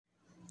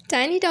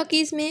Tiny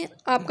talkies में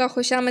आपका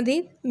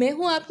खुशामदीद। मैं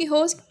हूँ आपकी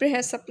होस्ट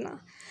प्रिया सपना।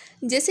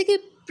 जैसे कि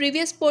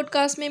प्रीवियस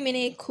पॉडकास्ट में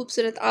मैंने एक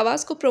खूबसूरत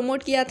आवाज़ को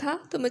प्रमोट किया था,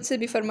 तो मुझसे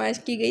भी फरमाइश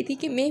की गई थी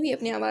कि मैं भी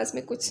अपनी आवाज़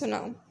में कुछ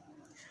सुनाऊँ।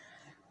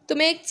 तो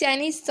मैं एक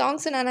चाइनीज़ सॉन्ग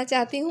सुनाना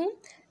चाहती हूँ।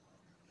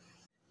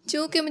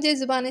 चूँकि मुझे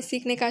ज़ुबानें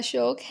सीखने का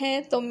शौक़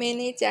है, तो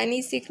मैंने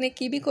चाइनीज़ सीखने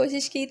की भी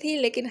कोशिश की थी,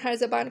 लेकिन हर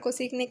ज़बान को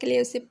सीखने के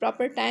लिए उसे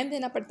प्रॉपर टाइम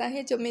देना पड़ता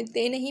है, जो मैं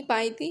दे नहीं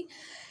पाई थी।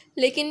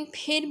 लेकिन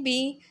फिर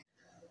भी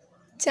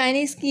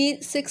चाइनीज़ की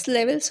 6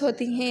 लेवल्स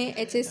होती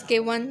हैं, HSK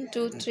 1,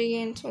 2, 3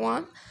 एंड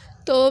 1।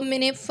 तो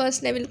मैंने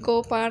फ़र्स्ट लेवल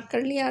को पार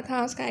कर लिया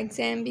था, उसका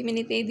एग्ज़ाम भी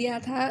मैंने दे दिया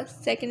था।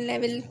 सेकंड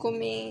लेवल को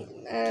मैं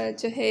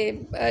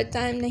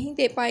टाइम नहीं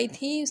दे पाई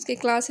थी, उसके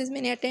क्लासेस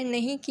मैंने अटेंड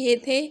नहीं किए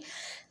थे,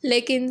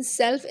 लेकिन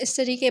सेल्फ़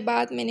स्टडी के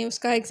बाद मैंने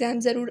उसका एग्ज़ाम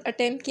ज़रूर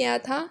अटेम्प्ट किया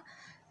था।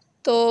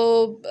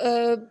 तो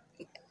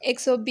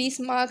 120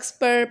 मार्क्स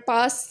पर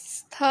पास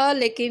था,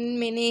 लेकिन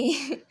मैंने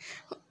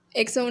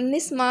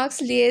 119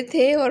 मार्क्स लिए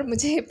थे और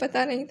मुझे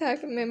पता नहीं था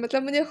कि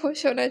मुझे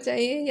खुश होना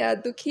चाहिए या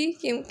दुखी,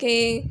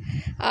 क्योंकि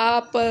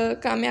आप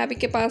कामयाबी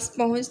के पास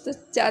पहुंच तो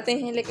जाते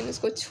हैं लेकिन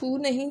उसको छू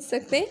नहीं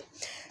सकते।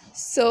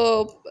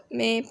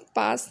 मैं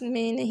पास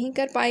में नहीं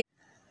कर पाई।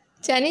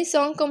 चाइनीज़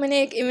सॉन्ग को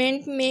मैंने एक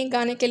इवेंट में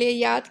गाने के लिए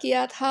याद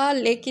किया था,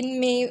 लेकिन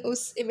मैं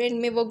उस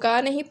इवेंट में वो गा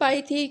नहीं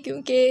पाई थी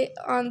क्योंकि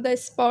ऑन द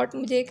स्पॉट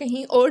मुझे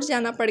कहीं और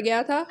जाना पड़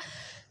गया था।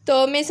 तो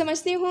मैं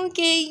समझती हूँ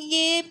कि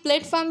ये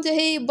प्लेटफॉर्म जो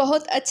है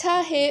बहुत अच्छा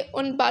है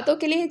उन बातों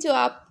के लिए जो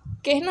आप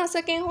कह ना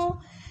सकें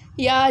हो,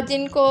 या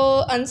जिनको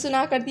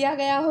अनसुना कर दिया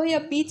गया हो या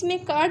बीच में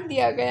काट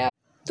दिया गया।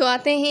 तो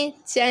आते हैं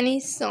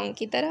चाइनीज़ सॉन्ग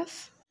की तरफ।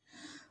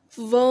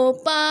 我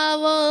把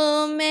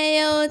我没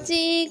有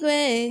机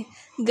会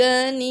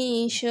跟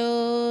你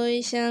说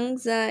一声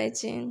再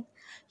见，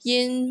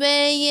因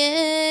为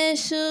也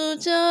许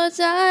就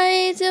再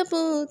也见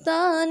不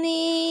到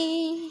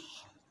你。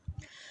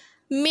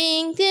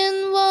明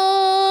天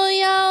我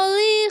要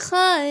离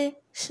开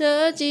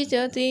这寂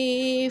静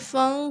地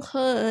方，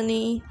和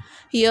你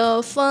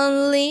有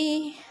分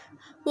离，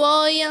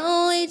我眼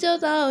里就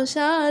倒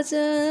下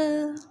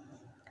着。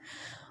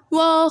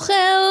我会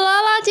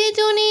牢牢记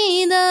住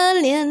你的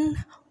脸，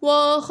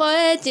我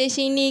会坚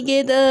信你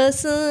给的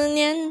思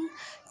念，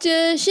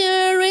这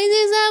些日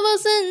记在我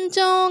心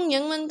中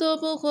永远都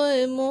不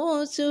会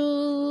抹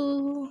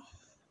除。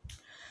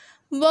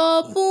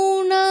我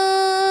不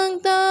能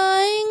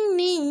答应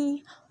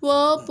你，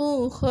我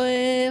不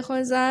会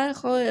再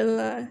回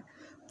来，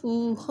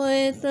不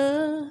会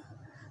的，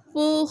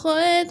不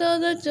会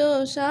的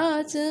就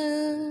傻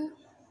子。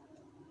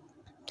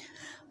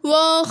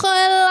我会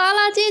牢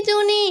牢记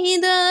住你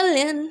的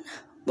脸，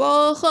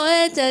我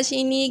会珍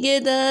惜你给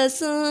的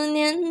思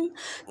念，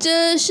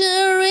这些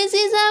日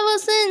记在我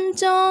心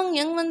中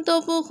永远都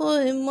不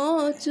会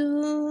抹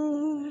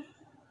除。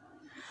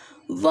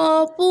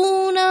我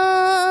不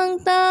能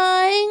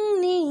答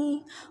应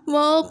你，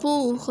我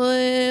不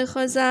会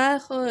再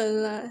回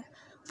来，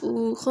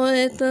不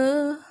会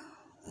的，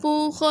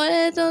不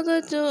会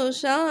的就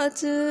傻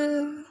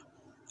子。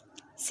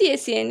谢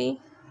谢你。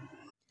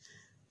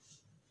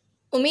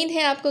उम्मीद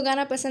है आपको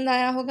गाना पसंद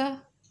आया होगा।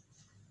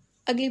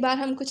 अगली बार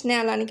हम कुछ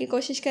नया लाने की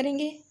कोशिश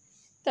करेंगे।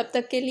 तब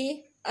तक के लिए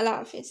अल्लाह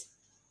हाफिज़।